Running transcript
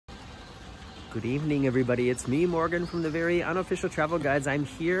Good evening, everybody. It's me, Morgan, from the very unofficial travel guides. I'm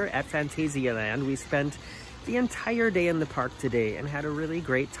here at Phantasialand. We spent the entire day in the park today and had a really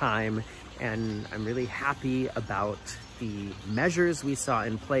great time. And I'm really happy about the measures we saw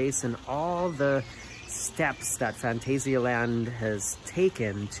in place and all the steps that Phantasialand has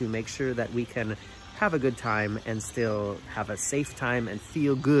taken to make sure that we can have a good time and still have a safe time and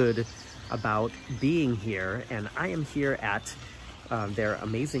feel good about being here. And I am here at their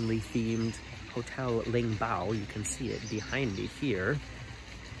amazingly themed Hotel Ling Bao. You can see it behind me here.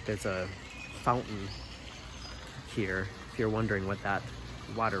 There's a fountain here, if you're wondering what that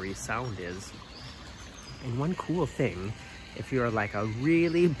watery sound is. And one cool thing, if you're like a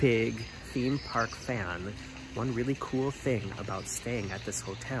really big theme park fan, one really cool thing about staying at this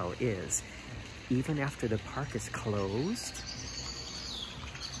hotel is even after the park is closed,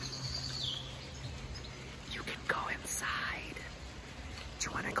 you can go inside. Do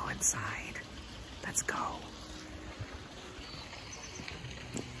you want to go inside? Let's go.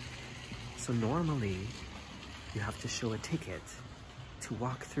 So normally you have to show a ticket to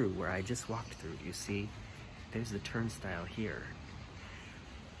walk through where I just walked through. You see, there's the turnstile here.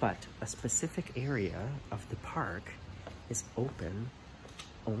 But a specific area of the park is open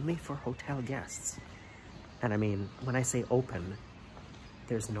only for hotel guests. And I mean, when I say open,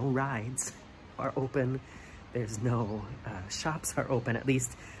 there's no rides are open. There's no shops are open, at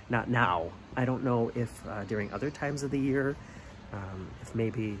least not now. I don't know if during other times of the year, if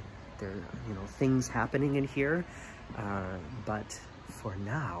maybe there are, things happening in here. But for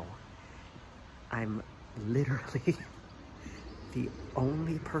now, I'm literally the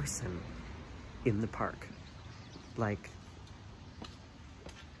only person in the park. Like,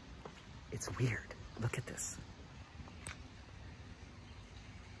 it's weird. Look at this.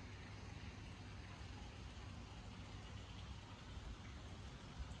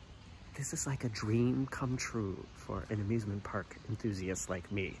 This is like a dream come true for an amusement park enthusiast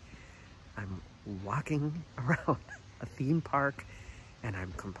like me. I'm walking around a theme park and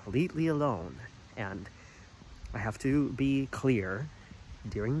I'm completely alone. And I have to be clear,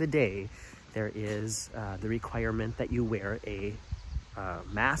 during the day, there is the requirement that you wear a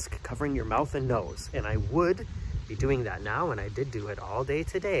mask covering your mouth and nose. And I would be doing that now, and I did do it all day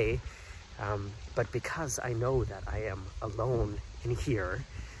today. But because I know that I am alone in here,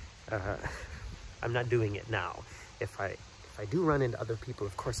 I'm not doing it now. If I do run into other people,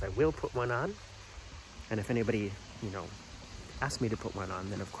 of course I will put one on. And if anybody, asks me to put one on,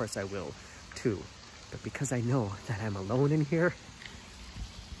 then of course I will too. But because I know that I'm alone in here,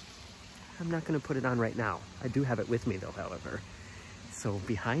 I'm not gonna put it on right now. I do have it with me though, however. So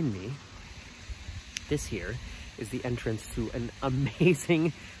behind me, this here is the entrance to an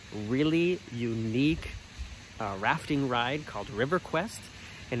amazing, really unique rafting ride called River Quest.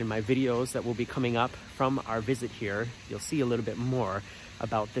 And in my videos that will be coming up from our visit here, you'll see a little bit more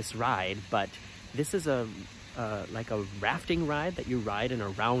about this ride. But this is like a rafting ride that you ride in a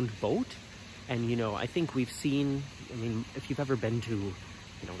round boat. And, I think we've seen, if you've ever been to,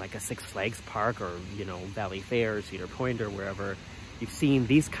 like a Six Flags park or, Valley Fair, Cedar Point or wherever, you've seen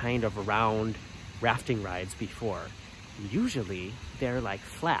these kind of round rafting rides before. Usually they're like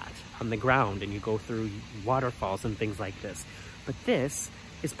flat on the ground and you go through waterfalls and things like this. But this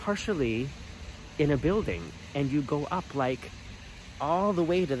is partially in a building and you go up like all the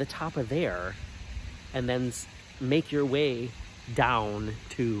way to the top of there and then make your way down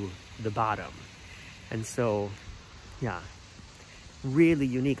to the bottom. And so, yeah, really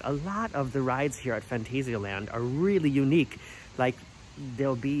unique. A lot of the rides here at Phantasialand are really unique. Like,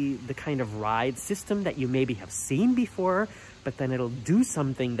 there'll be the kind of ride system that you maybe have seen before, but then it'll do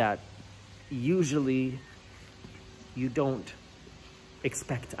something that usually you don't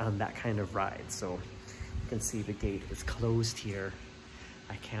expect on that kind of ride. So you can see the gate is closed here.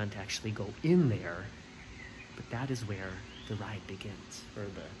 I can't actually go in there, but that is where the ride begins, or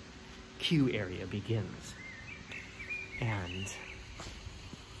the queue area begins. And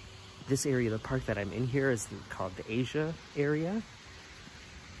this area of the park that I'm in here is called the Asia area.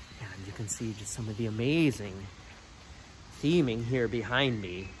 And you can see just some of the amazing theming here behind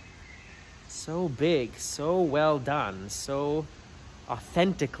me. So big, so well done, so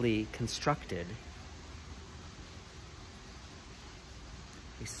authentically constructed.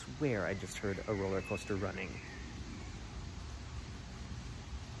 I swear I just heard a roller coaster running.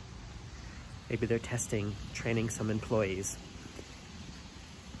 Maybe they're testing, training some employees.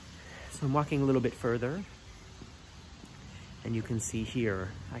 So I'm walking a little bit further, and you can see here,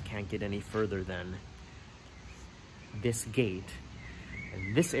 I can't get any further than this gate.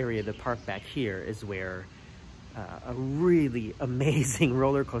 And this area of the park back here is where a really amazing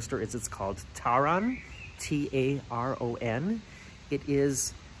roller coaster. It's called Taron, T-A-R-O-N. It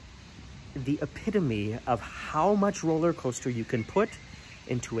is the epitome of how much roller coaster you can put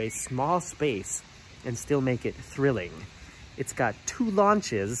into a small space and still make it thrilling. It's got 2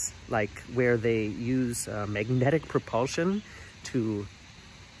 launches, like where they use magnetic propulsion to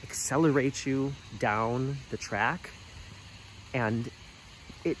accelerate you down the track. And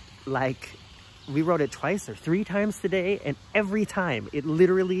it, like, we rode it twice or 3 times today, and every time it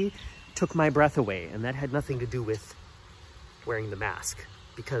literally took my breath away. And that had nothing to do with wearing the mask,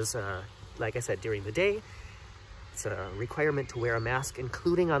 because like I said, during the day, it's a requirement to wear a mask,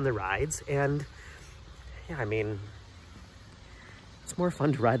 including on the rides. And yeah, I mean, it's more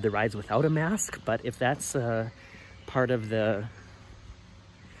fun to ride the rides without a mask, but if that's part of the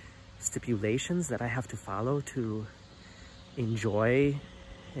stipulations that I have to follow to enjoy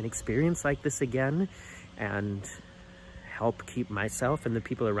an experience like this again and help keep myself and the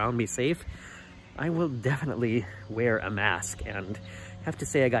people around me safe, I will definitely wear a mask. And I have to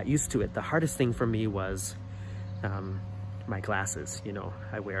say, I got used to it. The hardest thing for me was my glasses. You know,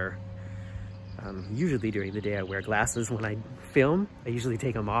 I wear, usually during the day, I wear glasses when I film. I usually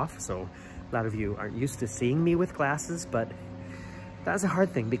take them off, so a lot of you aren't used to seeing me with glasses, but that's a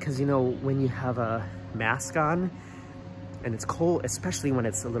hard thing because, you know, when you have a mask on and it's cold, especially when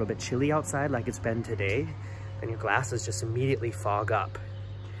it's a little bit chilly outside like it's been today, then your glasses just immediately fog up.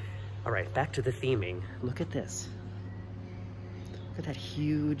 All right, back to the theming. Look at this. Look at that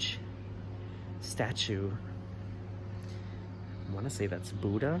huge statue. I want to say that's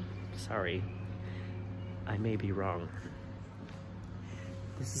Buddha. Sorry, I may be wrong.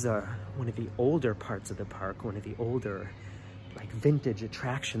 This is one of the older parts of the park, one of the older, like, vintage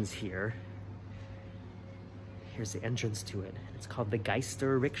attractions here. Here's the entrance to it. It's called the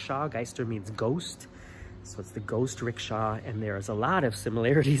Geister Rickshaw. Geister means ghost. So it's the Ghost Rickshaw, and there's a lot of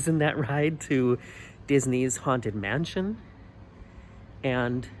similarities in that ride to Disney's Haunted Mansion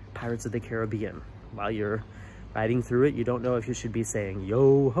and Pirates of the Caribbean. While you're riding through it, you don't know if you should be saying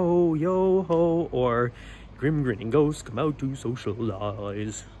yo ho, or grim grinning ghosts come out to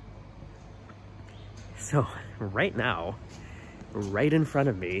socialize. So right now, right in front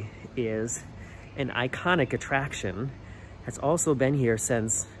of me is an iconic attraction. Has also been here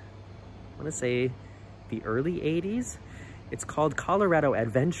since, I want to say, the early 80s. It's called Colorado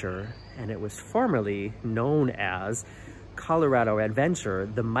Adventure, and it was formerly known as Colorado Adventure,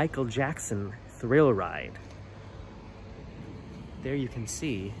 the Michael Jackson Thrill Ride. There you can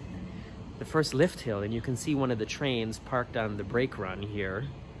see the first lift hill, and you can see one of the trains parked on the brake run here.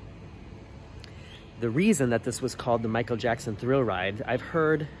 The reason that this was called the Michael Jackson Thrill Ride, I've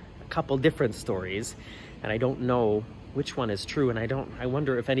heard a couple different stories, and I don't know which one is true, and I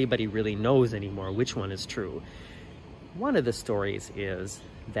wonder if anybody really knows anymore which one is true. One of the stories is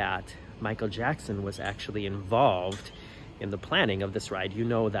that Michael Jackson was actually involved in the planning of this ride. You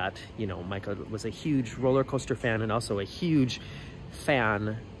know that, you know, Michael was a huge roller coaster fan and also a huge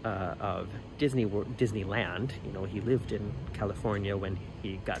fan of Disneyland. You know, he lived in California when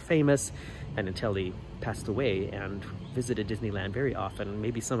he got famous and until he passed away, and visited Disneyland very often.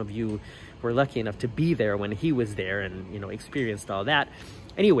 Maybe some of you were lucky enough to be there when he was there and, you know, experienced all that.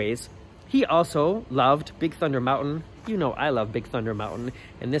 Anyways, he also loved Big Thunder Mountain. You know, I love Big Thunder Mountain,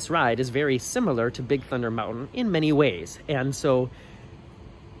 and this ride is very similar to Big Thunder Mountain in many ways. And so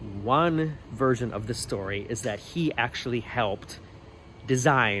one version of the story is that he actually helped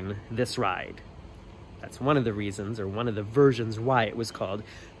design this ride. That's one of the reasons, or one of the versions, why it was called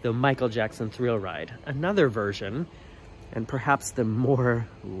the Michael Jackson Thrill Ride. Another version, and perhaps the more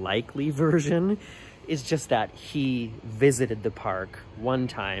likely version, is just that he visited the park one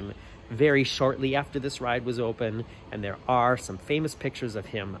time very shortly after this ride was open, and there are some famous pictures of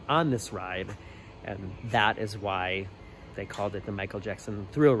him on this ride, and that is why they called it the Michael Jackson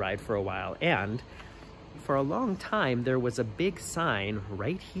Thrill Ride for a while. And for a long time, there was a big sign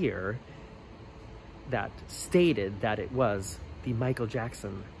right here that stated that it was the Michael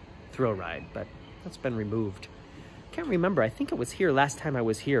Jackson Thrill Ride, but that's been removed. Can't remember, I think it was here last time I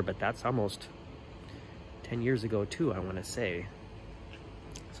was here, but that's almost 10 years ago too, I want to say.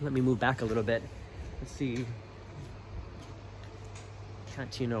 So let me move back a little bit. Let's see.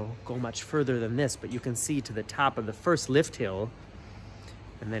 Can't, you know, go much further than this, but you can see to the top of the first lift hill,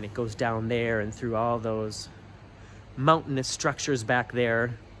 and then it goes down there and through all those mountainous structures back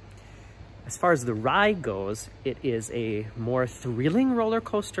there. As far as the ride goes, it is a more thrilling roller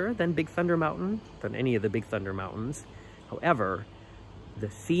coaster than Big Thunder Mountain, than any of the Big Thunder Mountains. However, the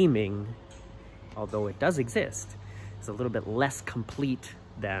theming, although it does exist, is a little bit less complete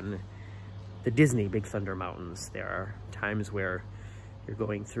than the Disney Big Thunder Mountains. There are times where you're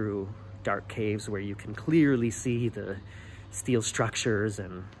going through dark caves where you can clearly see the steel structures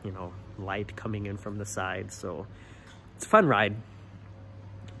and, you know, light coming in from the side. So it's a fun ride.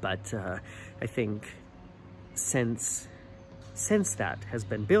 But I think since that has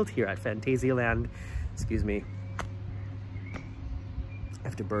been built here at Phantasialand, excuse me, I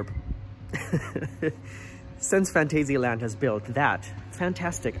have to burp. Since Phantasialand has built that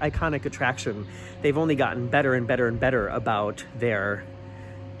fantastic, iconic attraction, they've only gotten better and better and better about their,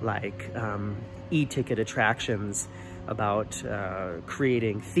 like, e-ticket attractions, about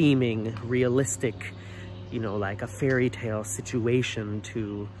creating theming, realistic, you know, like a fairy tale situation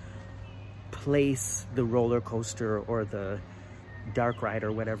to place the roller coaster or the dark ride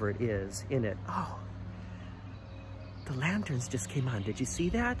or whatever it is in it. Oh, the lanterns just came on. Did you see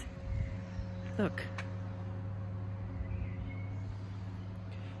that? Look.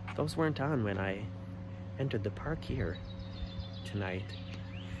 Those weren't on when I entered the park here tonight.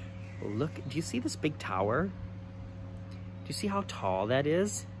 Well, look, do you see this big tower? Do you see how tall that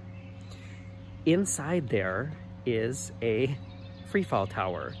is? Inside there is a freefall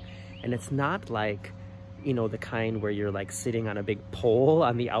tower. And it's not like, you know, the kind where you're like sitting on a big pole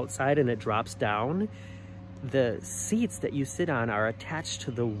on the outside and it drops down. The seats that you sit on are attached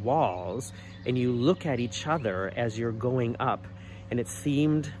to the walls and you look at each other as you're going up. And it's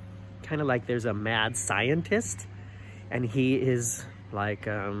themed kind of like there's a mad scientist and he is like,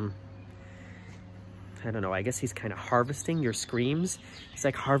 I don't know, I guess he's kind of harvesting your screams. It's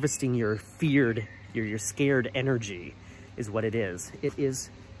like harvesting your feared, your scared energy is what it is. It is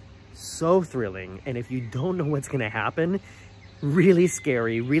so thrilling. And if you don't know what's gonna happen, really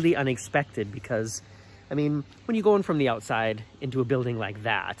scary, really unexpected, because, I mean, when you go in from the outside into a building like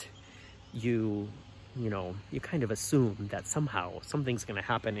that, you know, you kind of assume that somehow something's gonna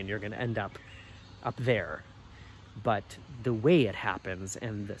happen and you're gonna end up there. But the way it happens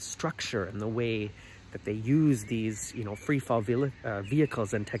and the structure and the way that they use these, you know, free fall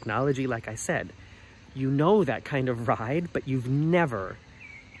vehicles and technology, like I said, you know that kind of ride, but you've never,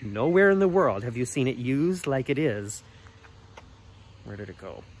 nowhere in the world have you seen it used like it is. Where did it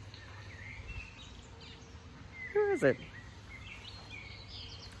go? Where is it?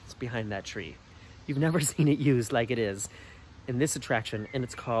 It's behind that tree. You've never seen it used like it is in this attraction, and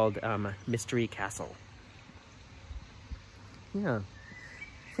it's called Mystery Castle. Yeah,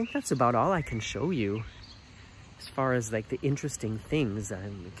 I think that's about all I can show you as far as like the interesting things. I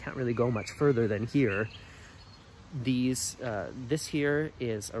can't really go much further than here. This here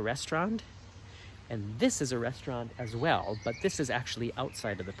is a restaurant, and this is a restaurant as well, but this is actually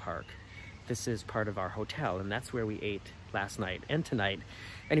outside of the park. This is part of our hotel, and that's where we ate last night and tonight.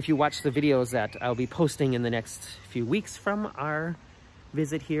 And if you watch the videos that I'll be posting in the next few weeks from our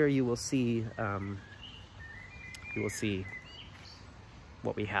visit here, you will see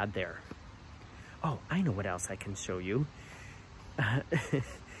what we had there. Oh, I know what else I can show you.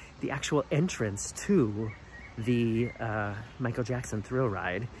 The actual entrance to the Michael Jackson thrill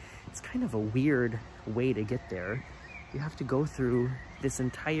ride. It's kind of a weird way to get there. You have to go through this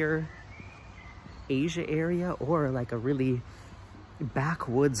entire Asia area, or like a really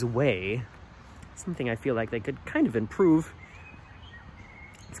backwoods way. Something I feel like they could kind of improve.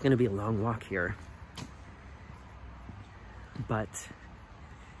 It's gonna be a long walk here. But,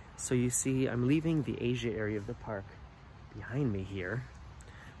 so you see, I'm leaving the Asia area of the park behind me here,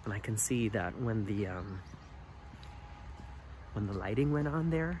 and I can see that when the lighting went on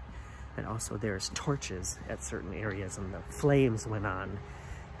there, and also there's torches at certain areas, and the flames went on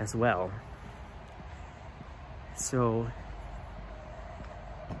as well. So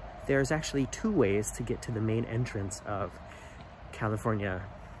there's actually two ways to get to the main entrance of California.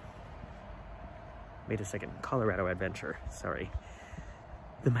 Wait a second, Colorado Adventure, sorry.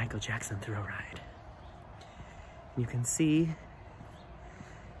 The Michael Jackson thrill ride. You can see,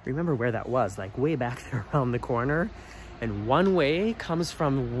 remember where that was, like way back there around the corner. And one way comes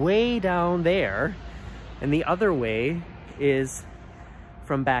from way down there, and the other way is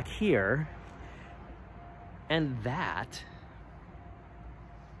from back here. And that's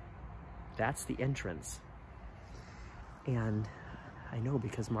the entrance. And I know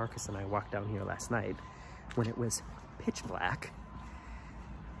because Marcus and I walked down here last night when it was pitch black,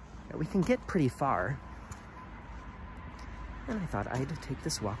 that we can get pretty far. And I thought I'd take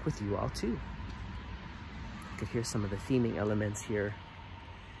this walk with you all too. You could hear some of the theming elements here.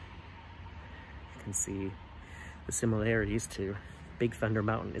 You can see the similarities to Big Thunder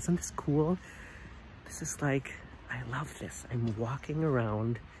Mountain. Isn't this cool? This is like, I love this. I'm walking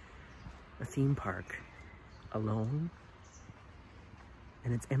around a theme park alone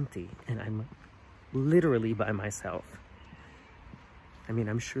and it's empty, and I'm literally by myself. I mean,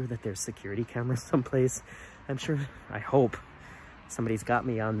 I'm sure that there's security cameras someplace. I'm sure, I hope somebody's got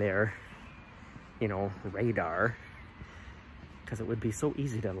me on their, you know, radar, because it would be so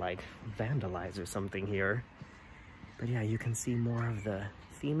easy to like vandalize or something here. But yeah, you can see more of the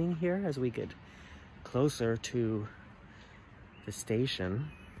theming here as we get closer to the station.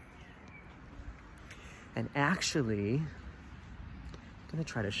 And actually, I'm gonna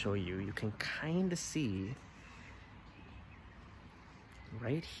try to show you, you can kind of see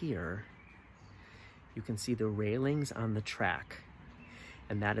right here, you can see the railings on the track.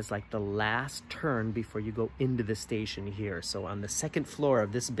 And that is like the last turn before you go into the station here. So on the second floor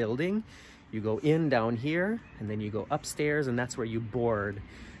of this building, you go in down here, and then you go upstairs, and that's where you board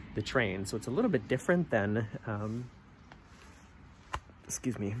the train. So it's a little bit different than,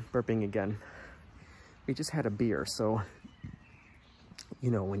 excuse me, burping again. We just had a beer, so, you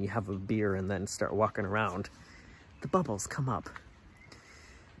know, when you have a beer and then start walking around, the bubbles come up.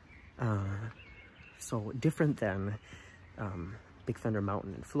 So different than Big Thunder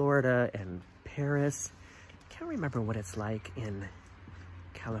Mountain in Florida and Paris. Can't remember what it's like in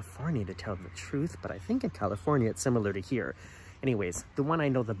California, to tell the truth, but I think in California it's similar to here. Anyways, the one I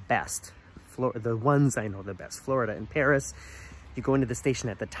know the best, the ones I know the best, Florida and Paris, you go into the station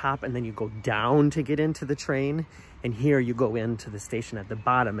at the top and then you go down to get into the train. And here you go into the station at the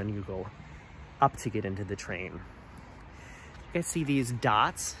bottom and you go up to get into the train. You guys see these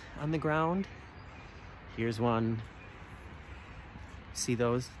dots on the ground? Here's one. See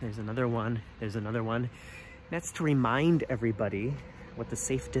those? There's another one. There's another one. That's to remind everybody what the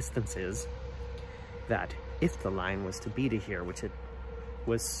safe distance is, that if the line was to be to here, which it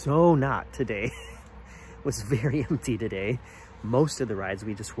was so not today, was very empty today. Most of the rides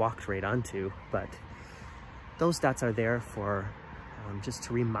we just walked right onto, but those dots are there for just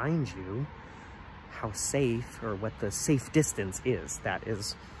to remind you how safe, or what the safe distance is. That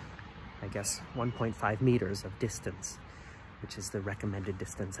is, I guess, 1.5 meters of distance, which is the recommended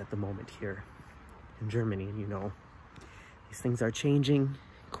distance at the moment here in Germany. You know, these things are changing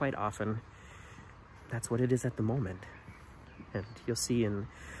quite often. That's what it is at the moment. And you'll see in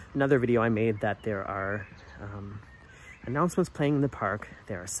another video I made that there are announcements playing in the park.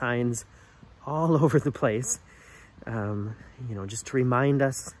 There are signs all over the place, you know, just to remind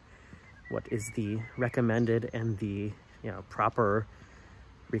us what is the recommended and the, you know, proper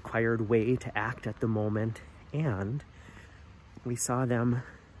required way to act at the moment. And we saw them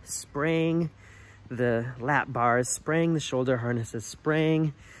spraying the lap bars, spraying the shoulder harnesses,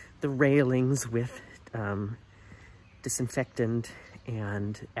 spraying the railings with disinfectant.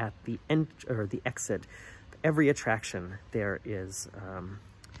 And at the the exit, every attraction, there is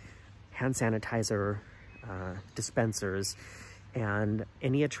hand sanitizer dispensers. And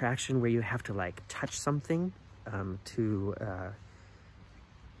any attraction where you have to like touch something to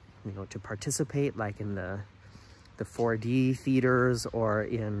you know, to participate, like in the 4D theaters, or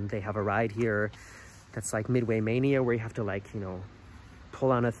they have a ride here that's like Midway Mania, where you have to like, you know,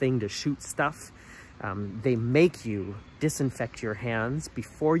 pull on a thing to shoot stuff. They make you disinfect your hands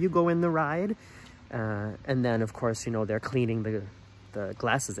before you go in the ride. And then of course, you know, they're cleaning the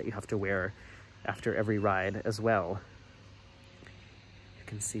glasses that you have to wear after every ride as well. You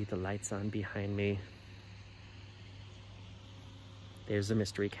can see the lights on behind me. There's the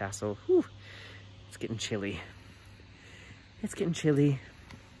Mystery Castle. Whew, it's getting chilly. It's getting chilly.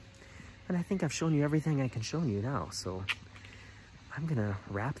 And I think I've shown you everything I can show you now. So I'm gonna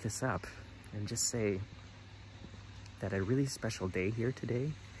wrap this up and just say that a really special day here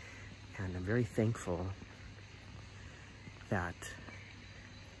today. And I'm very thankful that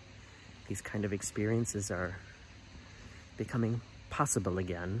these kind of experiences are becoming possible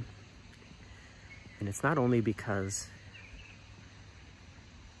again. And it's not only because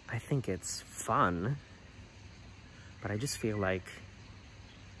I think it's fun, but I just feel like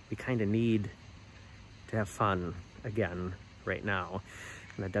we kind of need to have fun again right now.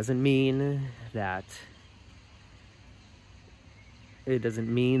 And that doesn't mean that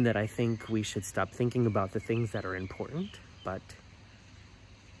I think we should stop thinking about the things that are important, but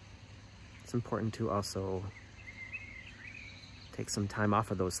it's important to also take some time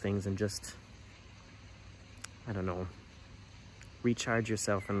off of those things and just, I don't know, recharge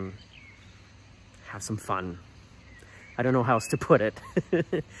yourself and have some fun. I don't know how else to put it.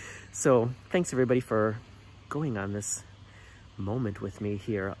 So thanks everybody for going on this moment with me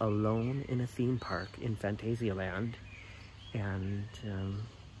here alone in a theme park in Phantasialand. And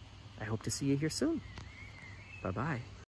I hope to see you here soon. Bye-bye.